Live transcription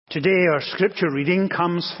Today our scripture reading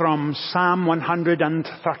comes from Psalm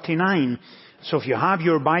 139. So if you have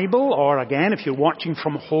your Bible, or again, if you're watching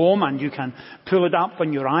from home and you can pull it up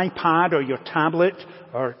on your iPad or your tablet,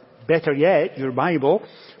 or better yet, your Bible,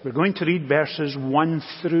 we're going to read verses 1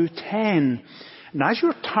 through 10. And as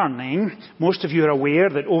you're turning, most of you are aware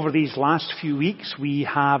that over these last few weeks we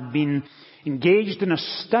have been engaged in a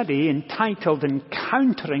study entitled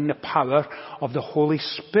Encountering the Power of the Holy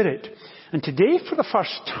Spirit. And today, for the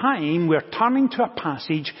first time, we're turning to a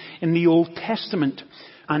passage in the Old Testament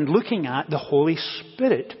and looking at the Holy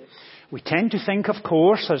Spirit. We tend to think, of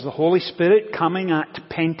course, as the Holy Spirit coming at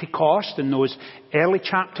Pentecost in those early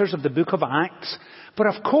chapters of the book of Acts. But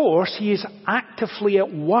of course, He is actively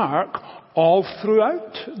at work all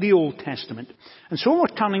throughout the Old Testament. And so we're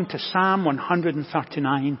turning to Psalm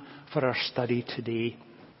 139 for our study today.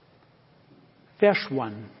 Verse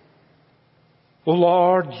 1. O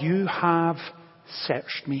Lord, you have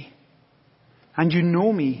searched me, and you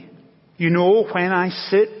know me. You know when I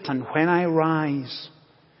sit and when I rise.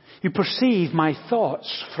 You perceive my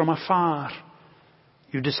thoughts from afar.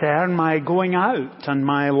 You discern my going out and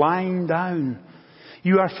my lying down.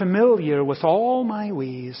 You are familiar with all my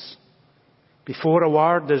ways. Before a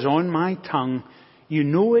word is on my tongue, you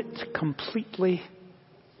know it completely,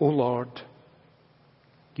 O Lord.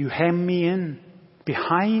 You hem me in,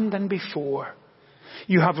 behind and before.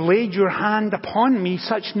 You have laid your hand upon me.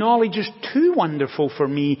 Such knowledge is too wonderful for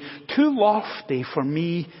me, too lofty for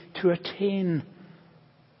me to attain.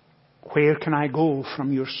 Where can I go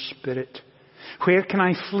from your spirit? Where can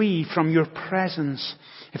I flee from your presence?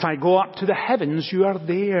 If I go up to the heavens, you are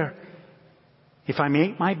there. If I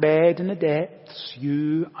make my bed in the depths,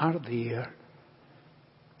 you are there.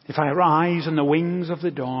 If I rise on the wings of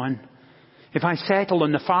the dawn, if I settle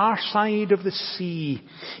on the far side of the sea,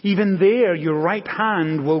 even there your right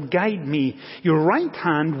hand will guide me. Your right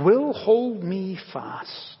hand will hold me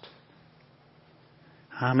fast.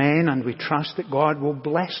 Amen. And we trust that God will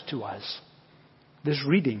bless to us this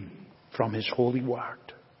reading from His holy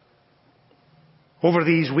word. Over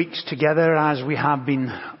these weeks together, as we have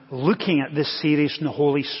been looking at this series in the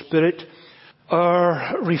Holy Spirit,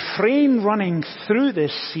 our refrain running through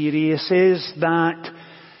this series is that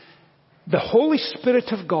the Holy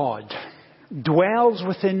Spirit of God dwells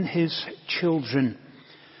within His children,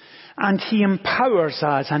 and He empowers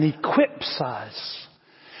us and equips us,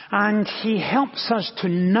 and He helps us to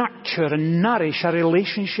nurture and nourish a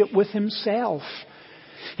relationship with Himself.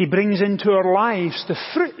 He brings into our lives the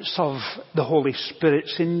fruits of the Holy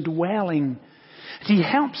Spirit's indwelling. He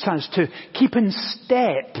helps us to keep in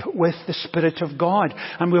step with the Spirit of God,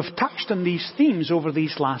 and we've touched on these themes over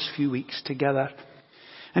these last few weeks together.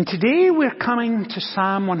 And today we're coming to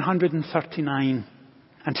Psalm 139.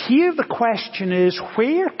 And here the question is,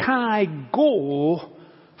 where can I go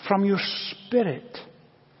from your Spirit?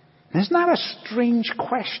 Isn't that a strange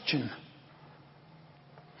question?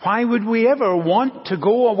 Why would we ever want to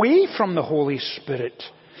go away from the Holy Spirit?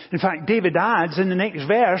 In fact, David adds in the next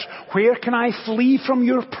verse, where can I flee from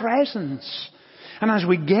your presence? And as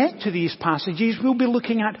we get to these passages, we'll be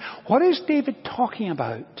looking at what is David talking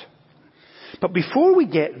about? But before we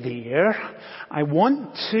get there, I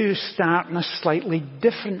want to start in a slightly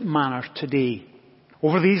different manner today.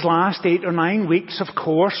 Over these last 8 or 9 weeks, of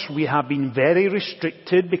course, we have been very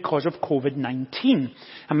restricted because of COVID-19.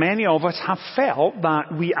 And many of us have felt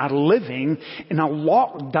that we are living in a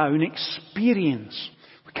lockdown experience.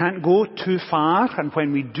 We can't go too far, and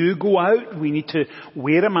when we do go out, we need to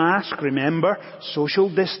wear a mask, remember, social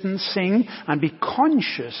distancing, and be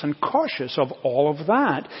conscious and cautious of all of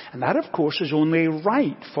that. And that, of course, is only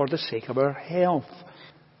right for the sake of our health.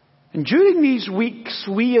 And during these weeks,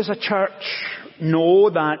 we as a church know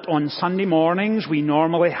that on Sunday mornings we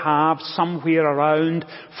normally have somewhere around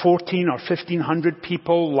 1,400 or 1,500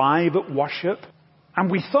 people live at worship. And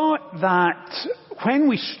we thought that when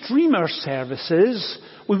we stream our services,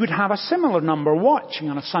 we would have a similar number watching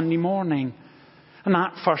on a Sunday morning. And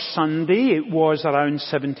that first Sunday it was around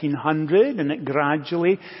 1,700, and it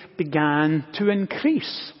gradually began to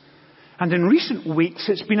increase. And in recent weeks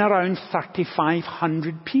it's been around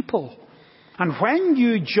 3,500 people. And when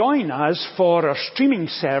you join us for our streaming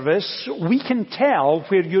service, we can tell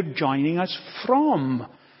where you're joining us from.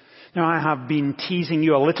 Now, I have been teasing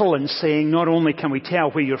you a little and saying not only can we tell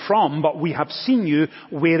where you're from, but we have seen you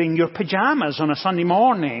wearing your pajamas on a Sunday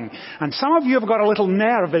morning. And some of you have got a little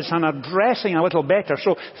nervous and are dressing a little better,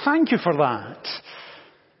 so thank you for that.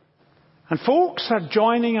 And folks are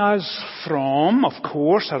joining us from, of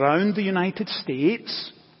course, around the United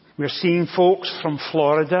States. We're seeing folks from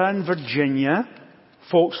Florida and Virginia,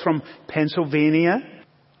 folks from Pennsylvania,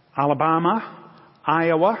 Alabama,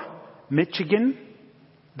 Iowa, Michigan,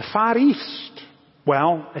 the Far East.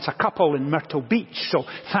 Well, it's a couple in Myrtle Beach, so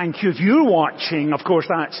thank you if you're watching. Of course,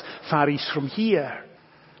 that's Far East from here.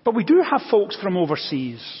 But we do have folks from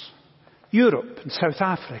overseas. Europe and South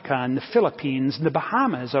Africa and the Philippines and the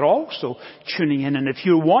Bahamas are also tuning in. And if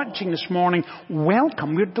you're watching this morning,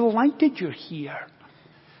 welcome. We're delighted you're here.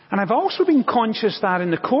 And I've also been conscious that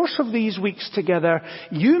in the course of these weeks together,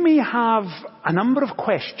 you may have a number of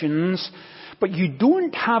questions, but you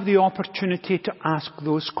don't have the opportunity to ask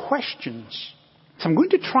those questions. So I'm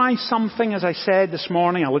going to try something, as I said this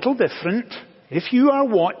morning, a little different. If you are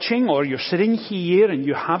watching or you're sitting here and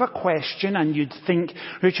you have a question and you'd think,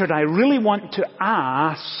 Richard, I really want to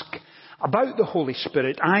ask about the Holy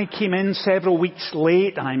Spirit. I came in several weeks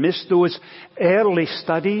late and I missed those early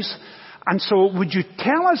studies. And so would you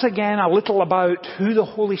tell us again a little about who the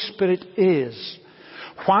Holy Spirit is?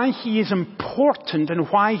 Why He is important and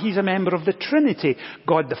why He's a member of the Trinity.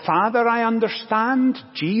 God the Father I understand.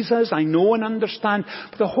 Jesus I know and understand.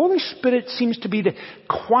 But the Holy Spirit seems to be the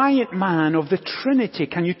quiet man of the Trinity.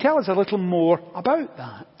 Can you tell us a little more about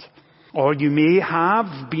that? Or you may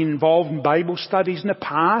have been involved in Bible studies in the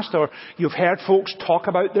past, or you've heard folks talk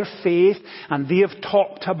about their faith and they have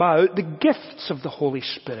talked about the gifts of the Holy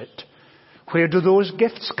Spirit. Where do those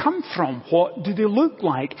gifts come from? What do they look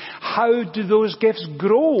like? How do those gifts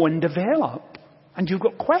grow and develop? And you've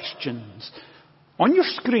got questions. On your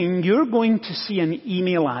screen, you're going to see an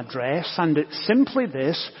email address, and it's simply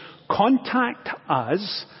this: contact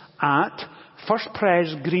us at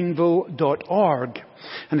firstpresgreenville.org.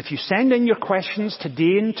 And if you send in your questions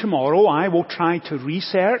today and tomorrow, I will try to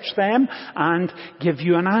research them and give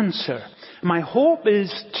you an answer. My hope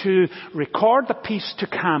is to record the piece to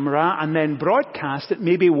camera and then broadcast it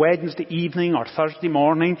maybe Wednesday evening or Thursday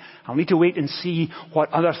morning. I'll need to wait and see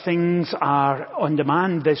what other things are on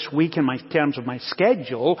demand this week in terms of my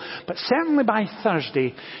schedule. But certainly by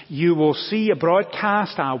Thursday, you will see a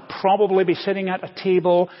broadcast. I'll probably be sitting at a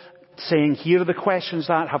table saying, here are the questions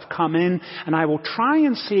that have come in, and I will try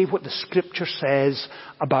and say what the Scripture says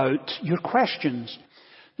about your questions.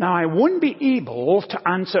 Now, I won't be able to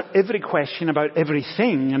answer every question about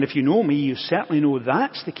everything, and if you know me, you certainly know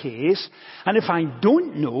that's the case. And if I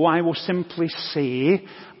don't know, I will simply say,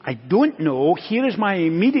 I don't know, here is my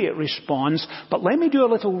immediate response, but let me do a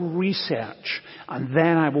little research, and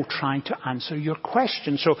then I will try to answer your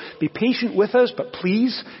question. So be patient with us, but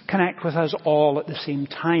please connect with us all at the same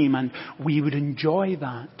time, and we would enjoy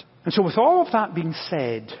that. And so with all of that being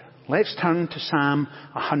said, let's turn to Psalm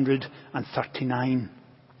 139.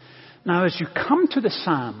 Now, as you come to the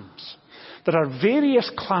Psalms, there are various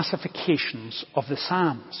classifications of the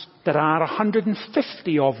Psalms. There are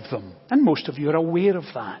 150 of them, and most of you are aware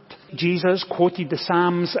of that. Jesus quoted the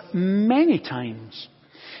Psalms many times.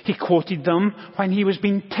 He quoted them when he was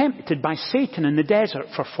being tempted by Satan in the desert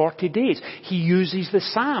for 40 days. He uses the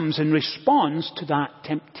Psalms in response to that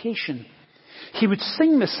temptation. He would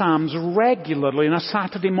sing the Psalms regularly on a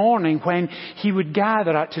Saturday morning when he would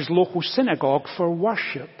gather at his local synagogue for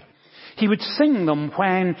worship. He would sing them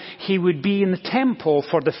when he would be in the temple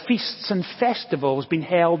for the feasts and festivals being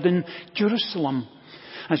held in Jerusalem.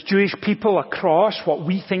 As Jewish people across what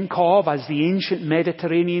we think of as the ancient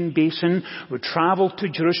Mediterranean basin would travel to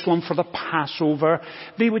Jerusalem for the Passover,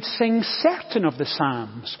 they would sing certain of the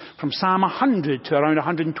Psalms, from Psalm 100 to around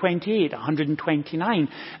 128, 129.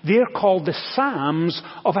 They're called the Psalms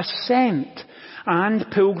of Ascent.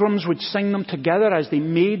 And pilgrims would sing them together as they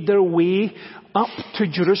made their way up to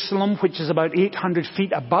Jerusalem, which is about 800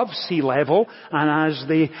 feet above sea level. And as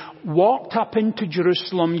they walked up into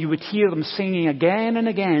Jerusalem, you would hear them singing again and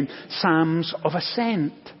again Psalms of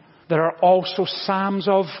Ascent. There are also Psalms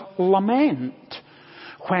of Lament,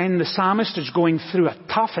 when the psalmist is going through a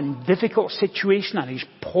tough and difficult situation and he's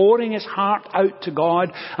pouring his heart out to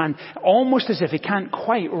God, and almost as if he can't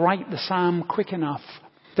quite write the psalm quick enough.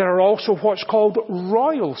 There are also what's called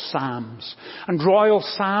royal psalms. And royal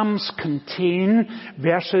psalms contain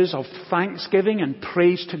verses of thanksgiving and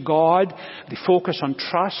praise to God. They focus on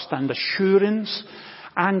trust and assurance.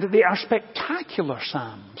 And they are spectacular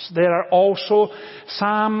psalms. There are also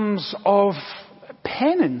psalms of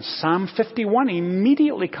penance. Psalm 51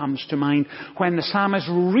 immediately comes to mind when the psalmist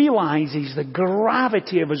realizes the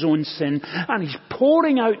gravity of his own sin and he's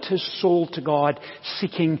pouring out his soul to God,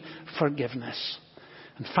 seeking forgiveness.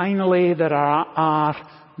 And finally, there are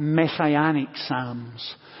messianic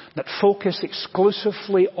psalms that focus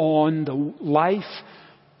exclusively on the life,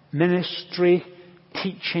 ministry,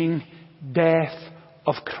 teaching, death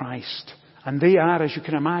of Christ. And they are, as you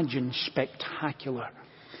can imagine, spectacular.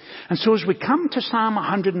 And so as we come to Psalm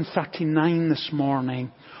 139 this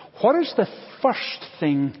morning, What is the first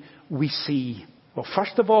thing we see? Well,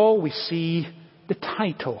 first of all, we see the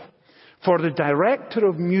title. For the director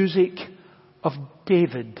of music of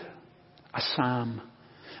David, a psalm.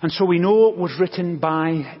 And so we know it was written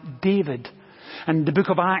by David. And the book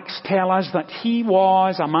of Acts tells us that he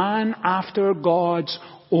was a man after God's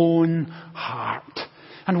own heart.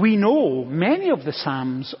 And we know many of the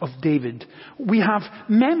Psalms of David. We have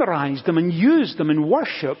memorized them and used them in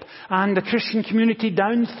worship, and the Christian community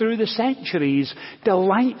down through the centuries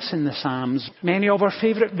delights in the Psalms. Many of our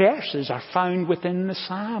favourite verses are found within the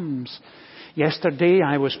Psalms. Yesterday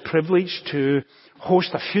I was privileged to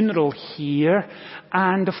host a funeral here,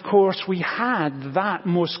 and of course we had that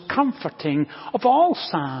most comforting of all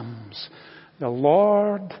Psalms. The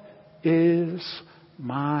Lord is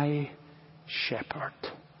my shepherd.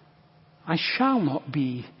 I shall not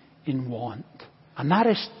be in want. And that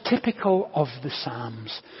is typical of the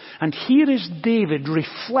Psalms. And here is David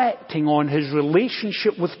reflecting on his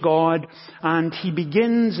relationship with God, and he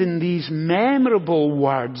begins in these memorable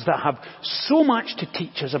words that have so much to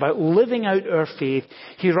teach us about living out our faith.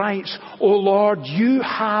 He writes, "O Lord, you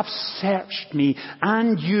have searched me,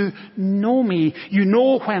 and you know me. You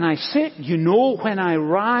know when I sit, you know when I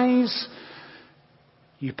rise.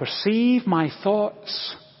 You perceive my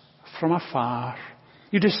thoughts from afar.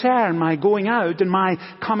 You discern my going out and my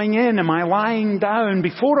coming in and my lying down.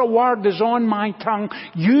 Before a word is on my tongue,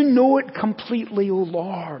 you know it completely, O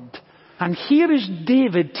Lord." And here is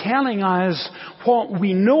David telling us what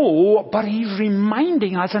we know, but he's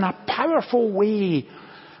reminding us in a powerful way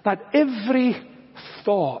that every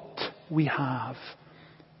thought we have,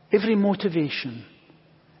 every motivation,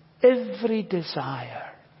 every desire,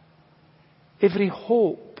 every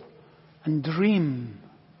hope and dream,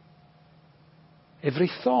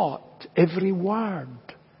 every thought, every word,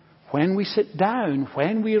 when we sit down,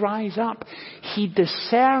 when we rise up, he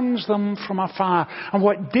discerns them from afar. And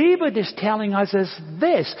what David is telling us is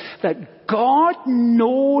this, that God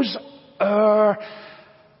knows our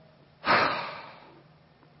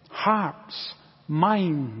hearts,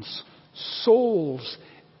 minds, souls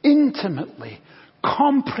intimately,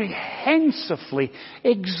 comprehensively,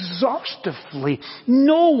 exhaustively.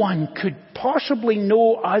 No one could possibly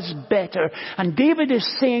know us better. And David is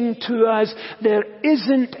saying to us, there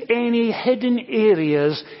isn't any hidden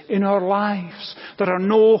areas in our lives. There are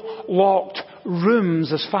no locked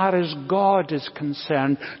rooms as far as God is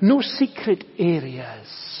concerned. No secret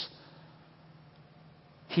areas.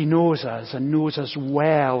 He knows us and knows us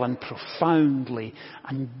well and profoundly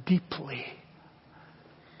and deeply.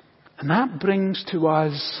 And that brings to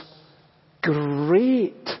us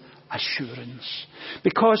great assurance.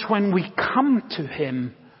 Because when we come to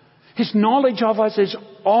him, his knowledge of us is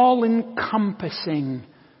all-encompassing.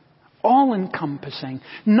 All-encompassing.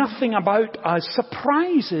 Nothing about us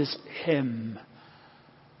surprises him.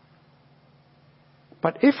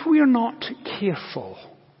 But if we are not careful,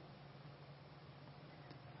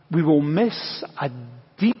 we will miss a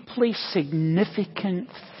deeply significant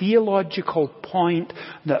theological point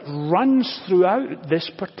that runs throughout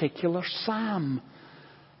this particular psalm.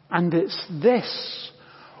 And it's this: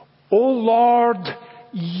 O Lord,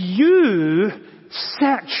 you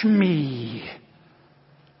search me.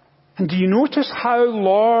 And do you notice how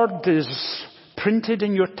Lord is printed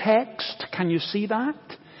in your text? Can you see that?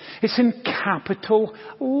 It's in capital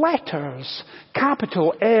letters.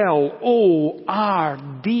 Capital L-O-R-D.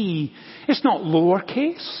 It's not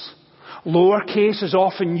lowercase. Lowercase is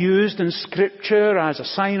often used in Scripture as a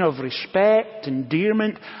sign of respect,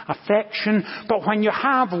 endearment, affection. But when you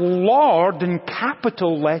have Lord in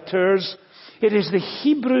capital letters, it is the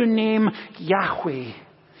Hebrew name Yahweh.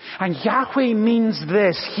 And Yahweh means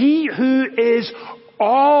this: He who is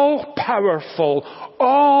all-powerful,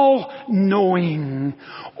 all-knowing.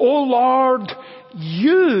 O Lord,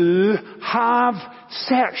 you have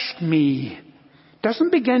searched me.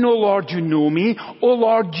 Doesn't begin, O Lord, you know me. O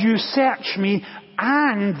Lord, you search me,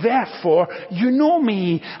 and therefore you know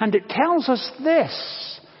me. And it tells us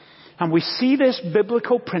this. And we see this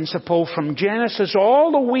biblical principle from Genesis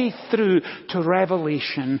all the way through to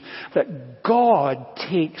Revelation, that God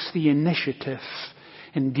takes the initiative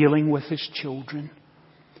in dealing with his children.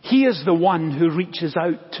 He is the one who reaches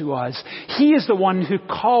out to us. He is the one who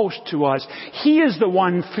calls to us. He is the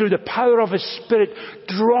one, through the power of his Spirit,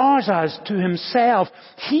 draws us to himself.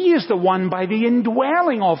 He is the one, by the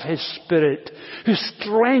indwelling of his Spirit, who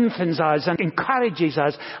strengthens us and encourages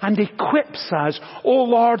us and equips us. O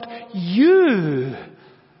Lord, you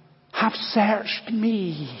have searched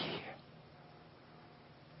me.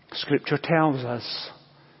 Scripture tells us,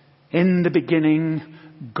 in the beginning,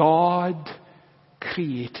 God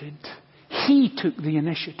created. He took the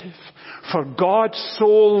initiative. For God so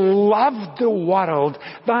loved the world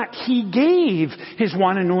that He gave His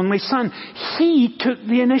one and only Son. He took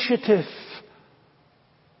the initiative.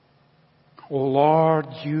 O Lord,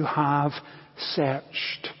 you have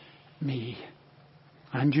searched me,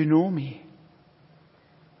 and you know me.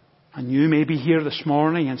 And you may be here this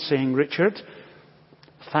morning and saying, Richard,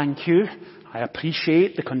 thank you. I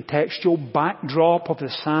appreciate the contextual backdrop of the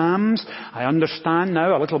Psalms. I understand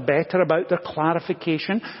now a little better about their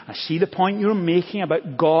clarification. I see the point you're making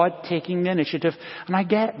about God taking the initiative, and I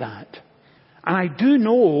get that. And I do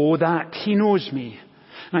know that He knows me.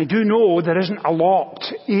 And I do know there isn't a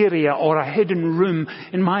locked area or a hidden room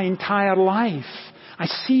in my entire life. I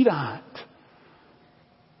see that.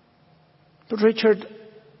 But Richard,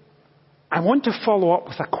 I want to follow up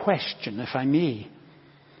with a question, if I may.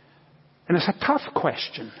 And it's a tough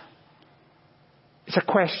question. It's a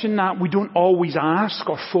question that we don't always ask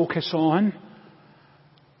or focus on.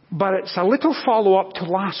 But it's a little follow-up to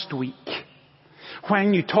last week,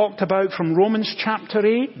 when you talked about from Romans chapter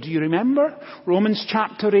 8. Do you remember? Romans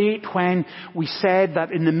chapter 8, when we said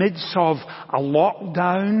that in the midst of a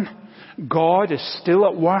lockdown, God is still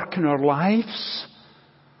at work in our lives.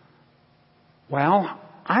 Well,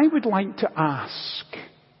 I would like to ask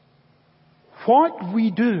what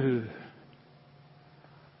we do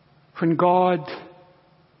when God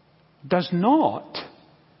does not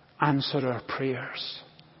answer our prayers.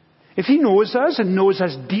 If He knows us and knows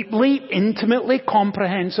us deeply, intimately,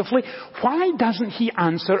 comprehensively, why doesn't He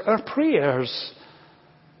answer our prayers?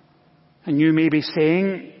 And you may be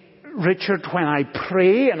saying, Richard, when I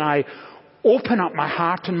pray and I open up my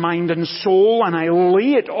heart and mind and soul and I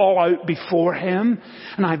lay it all out before Him,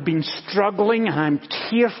 and I've been struggling and I'm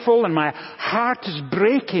tearful and my heart is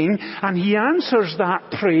breaking, and He answers that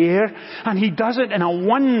prayer and He does it in a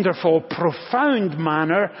wonderful, profound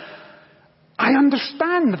manner, I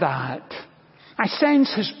understand that. I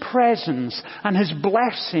sense His presence and His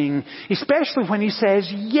blessing, especially when He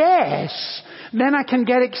says yes. Then I can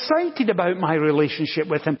get excited about my relationship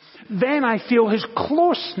with Him. Then I feel His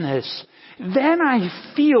closeness. Then I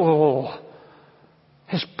feel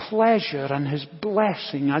His pleasure and His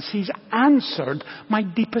blessing as He's answered my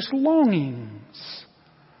deepest longings.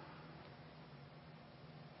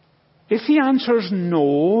 If He answers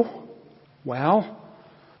no, well,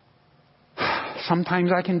 sometimes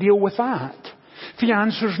I can deal with that. If He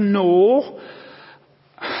answers no,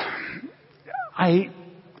 I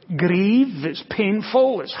grieve, it's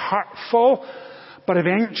painful, it's hurtful, but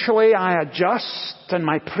eventually I adjust and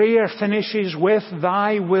my prayer finishes with,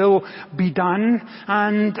 Thy will be done,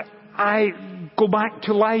 and I go back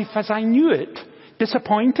to life as I knew it.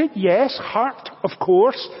 Disappointed, yes, hurt, of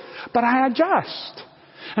course, but I adjust.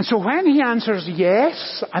 And so when He answers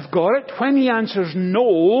yes, I've got it. When He answers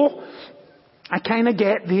no, I kind of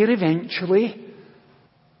get there eventually.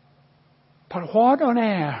 But what on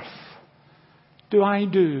earth do I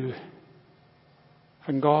do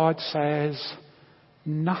when God says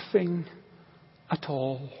nothing at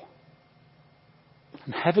all?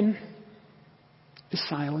 And heaven is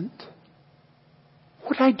silent.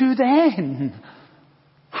 What do I do then?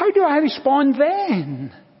 How do I respond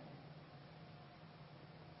then?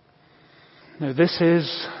 Now this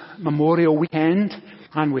is Memorial Weekend.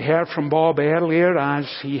 And we heard from Bob earlier as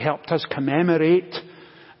he helped us commemorate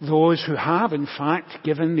those who have, in fact,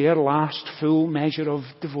 given their last full measure of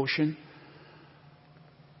devotion.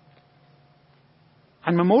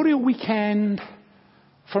 And Memorial Weekend,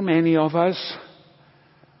 for many of us,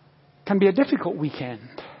 can be a difficult weekend.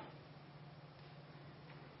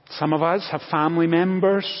 Some of us have family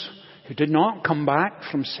members who did not come back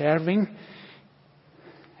from serving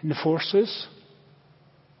in the forces.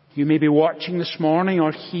 You may be watching this morning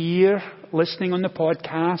or here, listening on the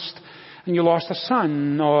podcast, and you lost a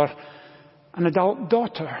son or an adult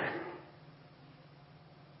daughter.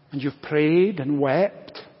 And you've prayed and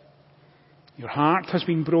wept. Your heart has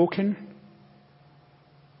been broken.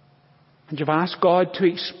 And you've asked God to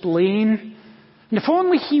explain. And if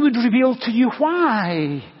only He would reveal to you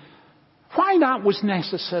why that was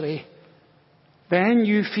necessary, then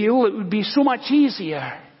you feel it would be so much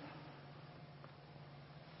easier.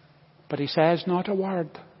 But He says not a word.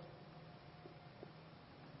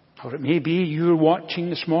 Or it may be you're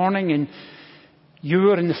watching this morning and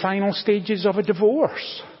you're in the final stages of a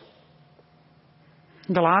divorce.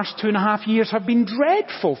 The last 2.5 years have been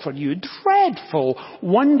dreadful for you. Dreadful.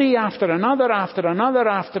 One day after another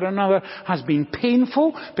has been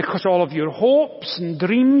painful because all of your hopes and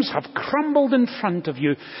dreams have crumbled in front of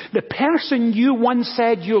you. The person you once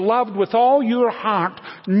said you loved with all your heart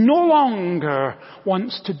no longer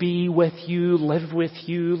wants to be with you, live with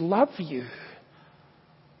you, love you.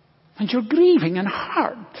 And you're grieving and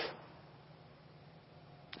hurt.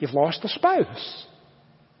 You've lost a spouse.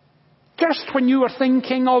 Just when you were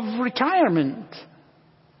thinking of retirement.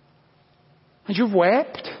 And you've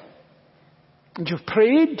wept. And you've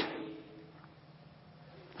prayed.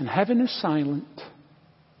 And heaven is silent.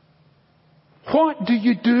 What do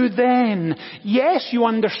you do then? Yes, you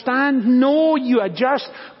understand. No, you adjust.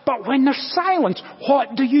 But when there's silence,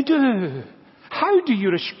 what do you do? How do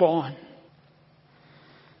you respond?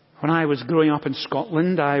 When I was growing up in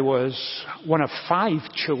Scotland, I was one of 5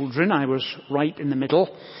 children. I was right in the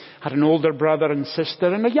middle. Had an older brother and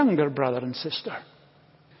sister and a younger brother and sister.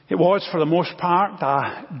 It was, for the most part,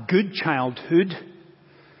 a good childhood,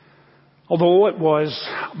 although it was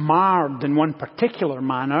marred in one particular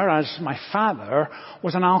manner, as my father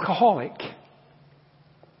was an alcoholic.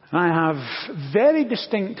 And I have very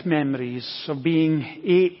distinct memories of being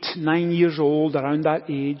 8, 9 years old, around that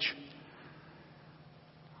age,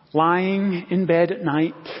 lying in bed at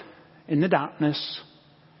night in the darkness,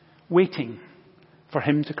 waiting for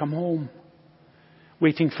him to come home,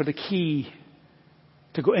 waiting for the key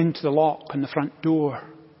to go into the lock on the front door,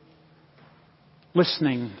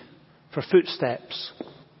 listening for footsteps.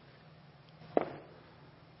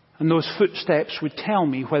 And those footsteps would tell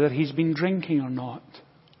me whether he's been drinking or not.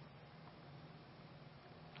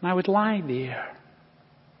 And I would lie there,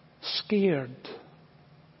 scared,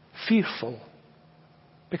 fearful,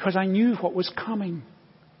 because I knew what was coming.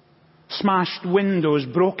 Smashed windows,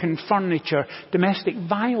 broken furniture, domestic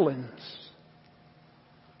violence.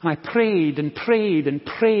 And I prayed and prayed and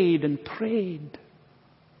prayed and prayed.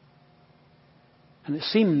 And it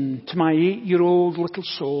seemed to my 8-year-old little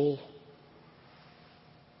soul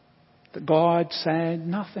that God said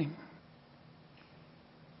nothing.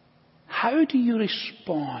 How do you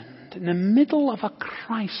respond in the middle of a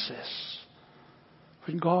crisis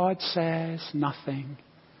when God says nothing?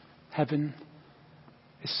 Heaven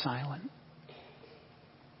is silent.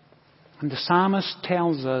 And the psalmist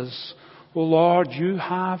tells us, "O Lord, you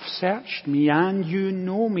have searched me and you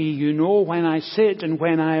know me. You know when I sit and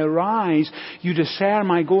when I arise. You discern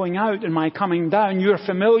my going out and my coming down. You're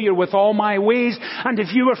familiar with all my ways. And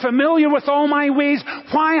if you were familiar with all my ways,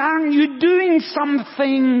 why aren't you doing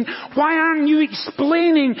something? Why aren't you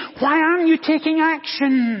explaining? Why aren't you taking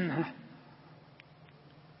action?"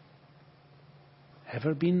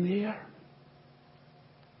 Ever been there?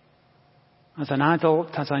 As an adult,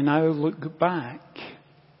 as I now look back,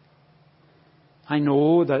 I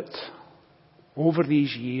know that over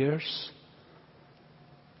these years,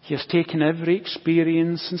 He has taken every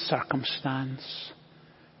experience and circumstance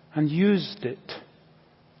and used it,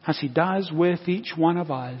 as He does with each one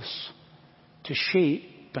of us, to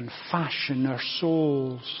shape and fashion our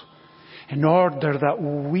souls in order that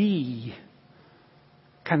we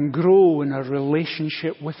can grow in our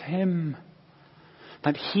relationship with Him,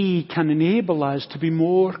 that He can enable us to be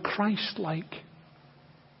more Christ-like.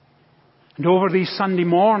 And over these Sunday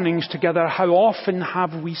mornings together, how often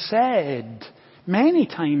have we said, many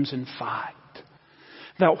times in fact,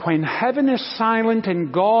 that when heaven is silent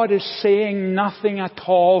and God is saying nothing at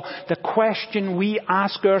all, the question we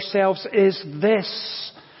ask ourselves is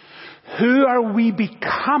this: who are we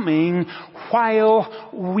becoming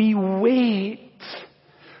while we wait?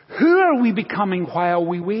 Who are we becoming while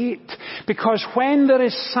we wait? Because when there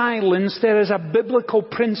is silence, there is a biblical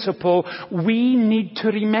principle we need to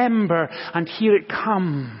remember. And here it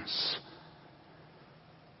comes.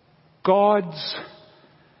 God's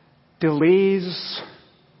delays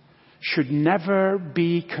should never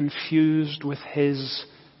be confused with His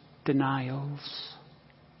denials.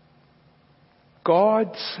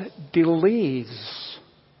 God's delays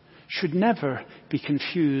should never be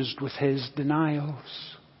confused with His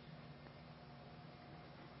denials.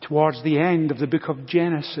 Towards the end of the book of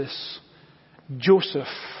Genesis, Joseph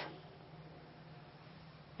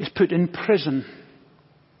is put in prison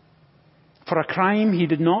for a crime he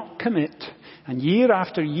did not commit. And year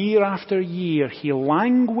after year after year, he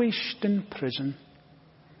languished in prison.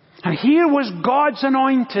 And here was God's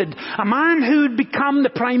anointed, a man who had become the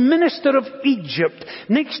Prime Minister of Egypt,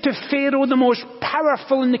 next to Pharaoh, the most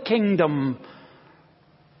powerful in the kingdom.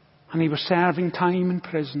 And he was serving time in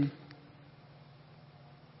prison.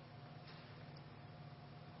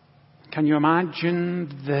 Can you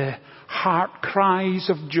imagine the heart cries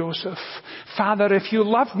of Joseph? Father, if you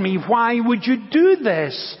loved me, why would you do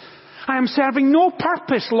this? I am serving no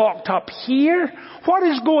purpose locked up here. What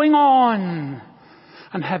is going on?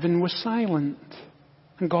 And heaven was silent.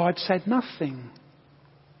 And God said nothing.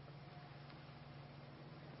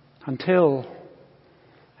 Until,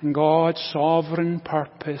 in God's sovereign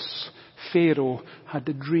purpose, Pharaoh had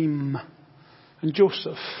a dream. And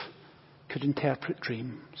Joseph could interpret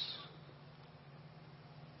dreams.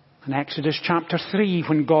 In Exodus chapter 3,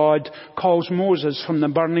 when God calls Moses from the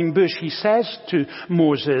burning bush, he says to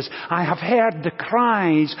Moses, I have heard the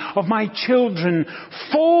cries of my children.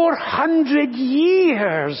 400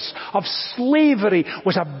 years of slavery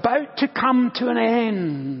was about to come to an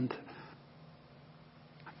end.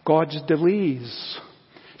 God's delays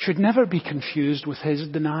should never be confused with his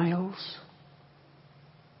denials.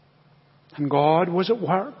 And God was at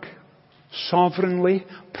work, sovereignly,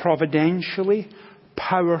 providentially,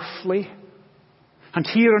 powerfully. And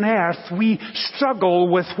here on earth we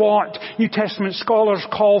struggle with what New Testament scholars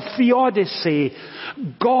call theodicy,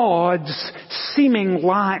 God's seeming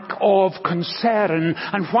lack of concern.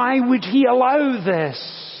 And why would he allow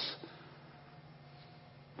this?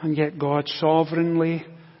 And yet God sovereignly,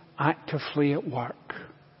 actively at work.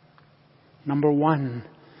 Number one,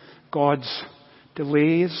 God's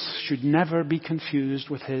delays should never be confused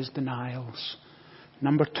with his denials.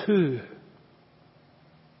 Number two,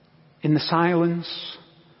 in the silence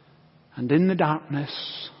and in the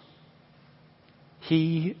darkness,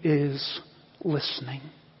 he is listening.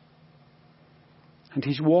 And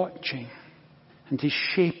he's watching. And he's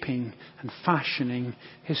shaping and fashioning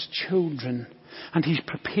his children. And he's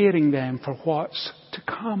preparing them for what's to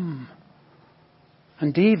come.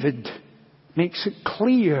 And David makes it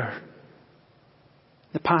clear.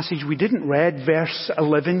 The passage we didn't read, verse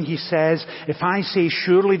 11, he says, if I say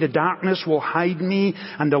surely the darkness will hide me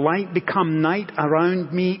and the light become night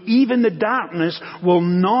around me, even the darkness will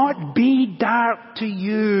not be dark to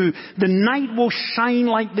you. The night will shine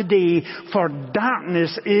like the day, for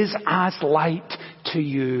darkness is as light to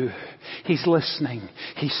you. He's listening.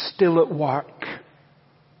 He's still at work.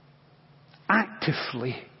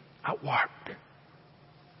 Actively at work.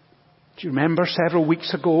 Do you remember several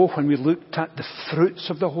weeks ago when we looked at the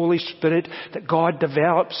fruits of the Holy Spirit that God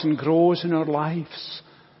develops and grows in our lives?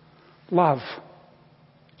 Love,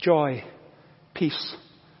 joy, peace,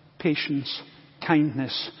 patience,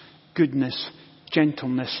 kindness, goodness,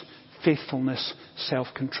 gentleness, faithfulness,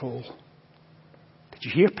 self-control. Did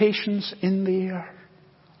you hear patience in there?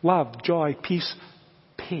 Love, joy, peace,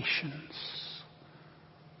 patience.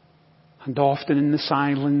 And often in the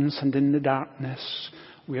silence and in the darkness,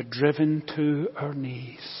 we are driven to our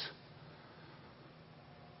knees.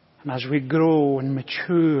 And as we grow and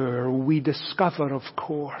mature, we discover, of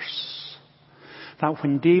course, that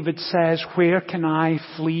when David says, where can I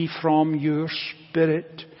flee from your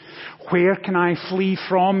Spirit? Where can I flee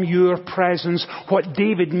from your presence? What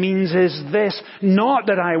David means is this, not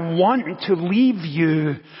that I want to leave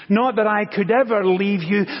you, not that I could ever leave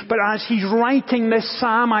you, but as he's writing this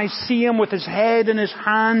psalm, I see him with his head in his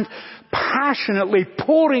hand, passionately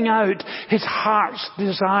pouring out his heart's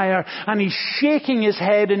desire, and he's shaking his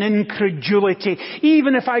head in incredulity.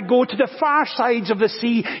 Even if I go to the far sides of the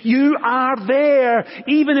sea, you are there.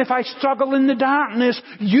 Even if I struggle in the darkness,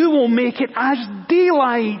 you will make it as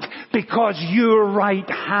daylight, because your right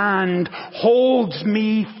hand holds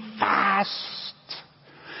me fast.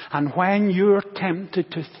 And when you're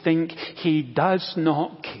tempted to think he does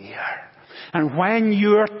not care, and when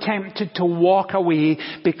you're tempted to walk away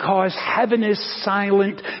because heaven is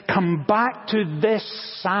silent, come back to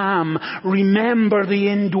this psalm. Remember the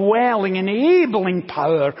indwelling, enabling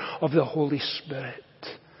power of the Holy Spirit.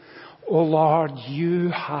 Oh Lord, you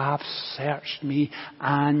have searched me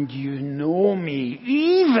and you know me.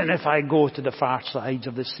 Even if I go to the far sides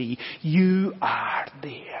of the sea, you are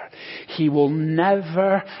there. He will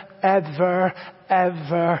never, ever,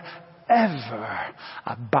 ever, ever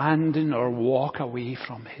abandon or walk away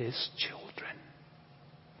from his children.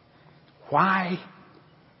 Why?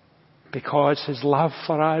 Because his love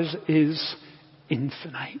for us is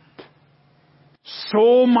infinite.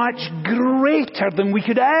 So much greater than we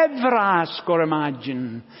could ever ask or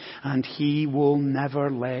imagine. And he will never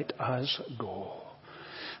let us go.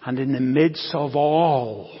 And in the midst of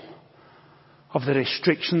all of the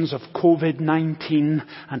restrictions of COVID-19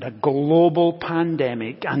 and a global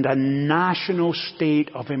pandemic and a national state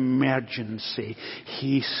of emergency,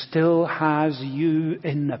 he still has you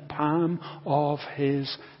in the palm of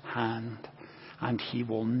his hand, and he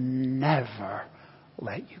will never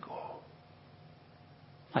let you go.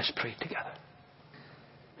 Let's pray together.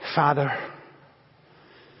 Father,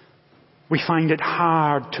 we find it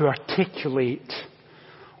hard to articulate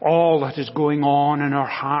all that is going on in our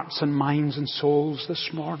hearts and minds and souls this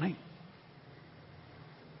morning.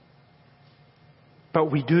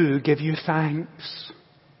 But we do give you thanks.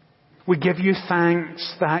 We give you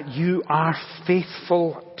thanks that you are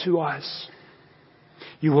faithful to us.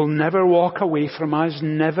 You will never walk away from us,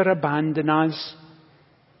 never abandon us,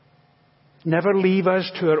 never leave us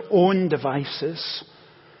to our own devices,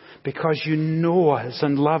 because you know us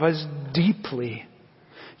and love us deeply.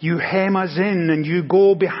 You hem us in and you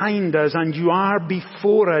go behind us and you are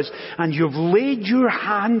before us and you've laid your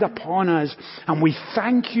hand upon us, and we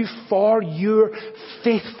thank you for your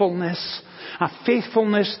faithfulness, a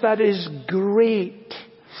faithfulness that is great,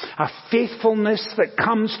 a faithfulness that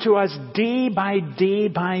comes to us day by day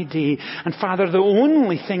by day. And Father, the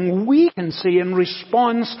only thing we can say in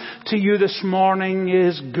response to you this morning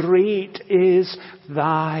is, great is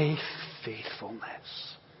thy faithfulness.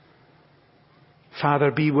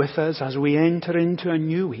 Father, be with us as we enter into a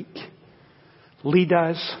new week. Lead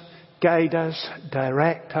us, guide us,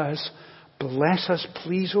 direct us. Bless us,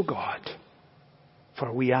 please, O God.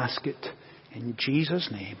 For we ask it in Jesus'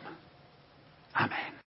 name. Amen.